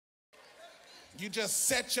You just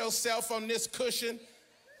set yourself on this cushion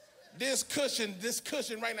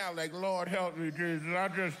right now, like, Lord help me,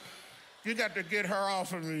 Jesus. You got to get her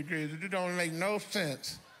off of me, Jesus. It don't make no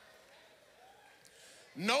sense.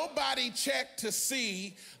 Nobody checked to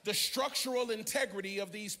see the structural integrity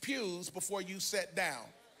of these pews before you sat down.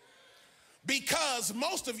 Because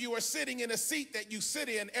most of you are sitting in a seat that you sit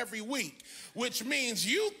in every week, which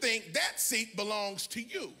means you think that seat belongs to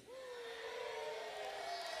you.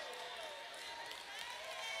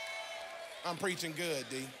 I'm preaching good,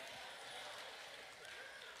 D.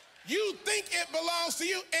 You think it belongs to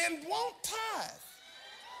you and won't tithe.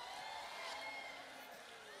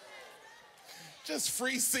 Just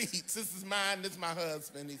free seats. This is mine, this is my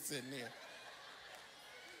husband, he's sitting here.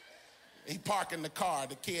 He parking the car,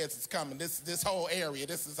 the kids is coming. This whole area,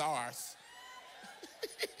 this is ours.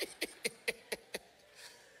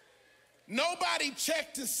 Nobody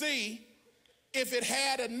checked to see if it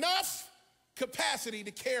had enough capacity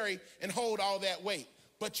to carry and hold all that weight,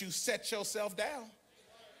 but you set yourself down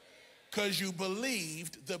because you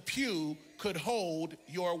believed the pew could hold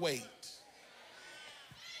your weight.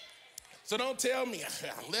 So don't tell me,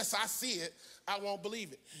 unless I see it, I won't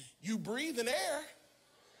believe it. You breathe in air.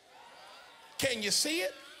 Can you see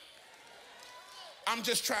it? I'm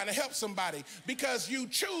just trying to help somebody because you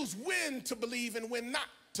choose when to believe and when not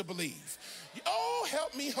to believe. Oh,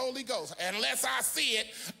 help me, Holy Ghost. Unless I see it,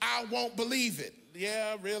 I won't believe it.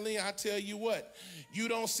 Yeah, really, I tell you what, you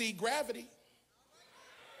don't see gravity.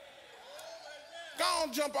 Go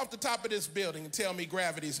on, jump off the top of this building and tell me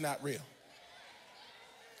gravity's not real.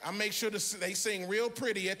 I'll make sure they sing real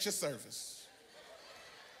pretty at your service.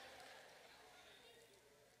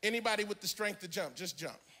 Anybody with the strength to jump, just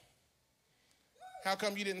jump. How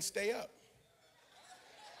come you didn't stay up?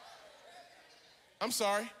 I'm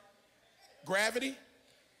sorry, gravity,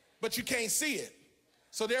 but you can't see it.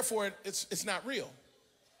 So therefore, it's not real.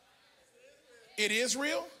 It is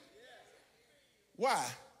real? Why?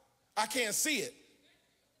 I can't see it.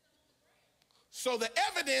 So the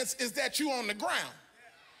evidence is that you're on the ground.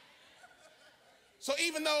 So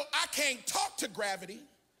even though I can't talk to gravity,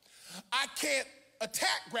 I can't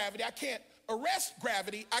attack gravity, I can't arrest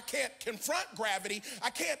gravity, I can't confront gravity,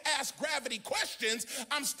 I can't ask gravity questions,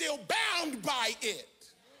 I'm still bound by it.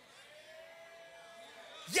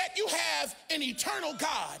 Yet you have an eternal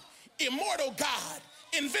God, immortal God,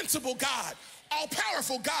 invincible God,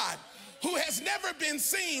 all-powerful God, who has never been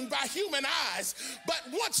seen by human eyes, but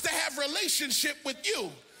wants to have relationship with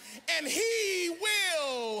you. And he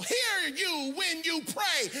will hear you when you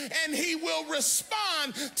pray, and he will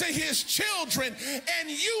respond to his children, and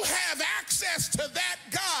you have access to that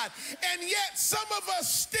God. And yet some of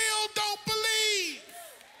us still don't believe.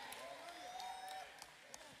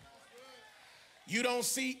 You don't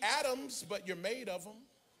see atoms, but you're made of them.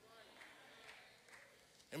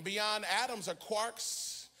 And beyond atoms are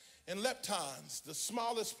quarks and leptons, the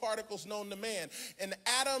smallest particles known to man. An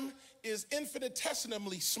atom is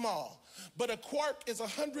infinitesimally small, but a quark is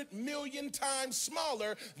 100 million times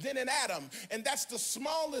smaller than an atom. And that's the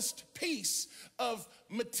smallest piece of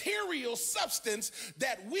material substance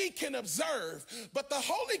that we can observe. But the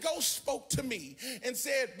Holy Ghost spoke to me and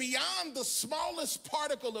said, beyond the smallest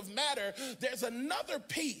particle of matter, there's another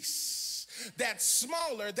piece that's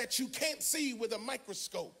smaller that you can't see with a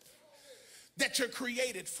microscope, that you're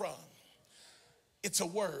created from. It's a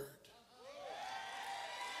word.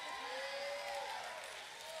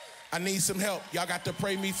 I need some help. Y'all got to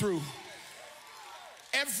pray me through.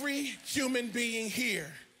 Every human being here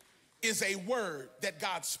is a word that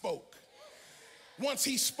God spoke. Once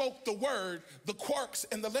he spoke the word, the quarks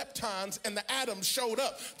and the leptons and the atoms showed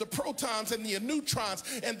up, the protons and the neutrons,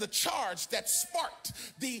 and the charge that sparked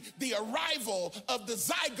the arrival of the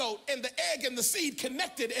zygote and the egg and the seed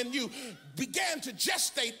connected, and you began to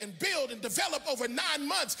gestate and build and develop over 9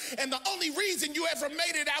 months. And the only reason you ever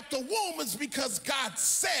made it out the womb is because God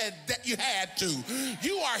said that you had to.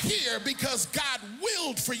 You are here because God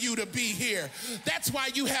willed for you to be here. That's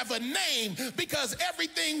why you have a name, because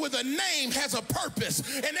everything with a name has a purpose,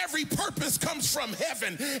 and every purpose comes from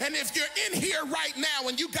heaven. And if you're in here right now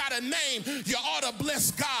and you got a name, you ought to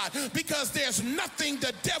bless God, because there's nothing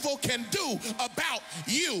the devil can do about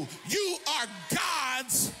you. You are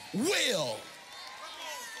God's will.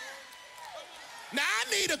 Now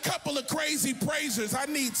I need a couple of crazy praisers. I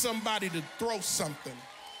need somebody to throw something.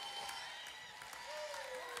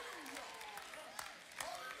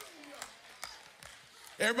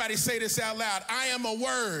 Everybody say this out loud. I am a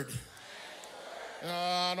word.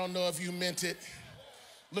 I don't know if you meant it.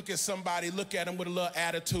 Look at somebody, look at them with a little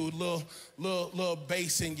attitude, little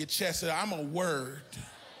bass in your chest. I'm a word.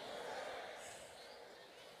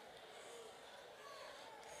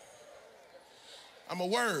 I'm a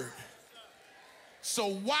word. So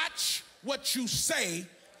watch what you say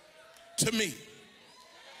to me.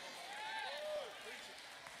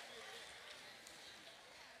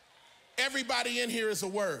 Everybody in here is a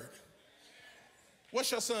word.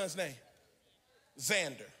 What's your son's name?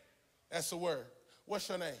 Xander. That's a word. What's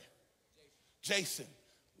your name? Jason.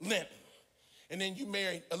 Linton. And then you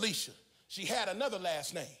married Alicia. She had another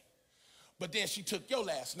last name, but then she took your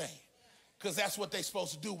last name because that's what they're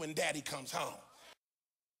supposed to do when daddy comes home.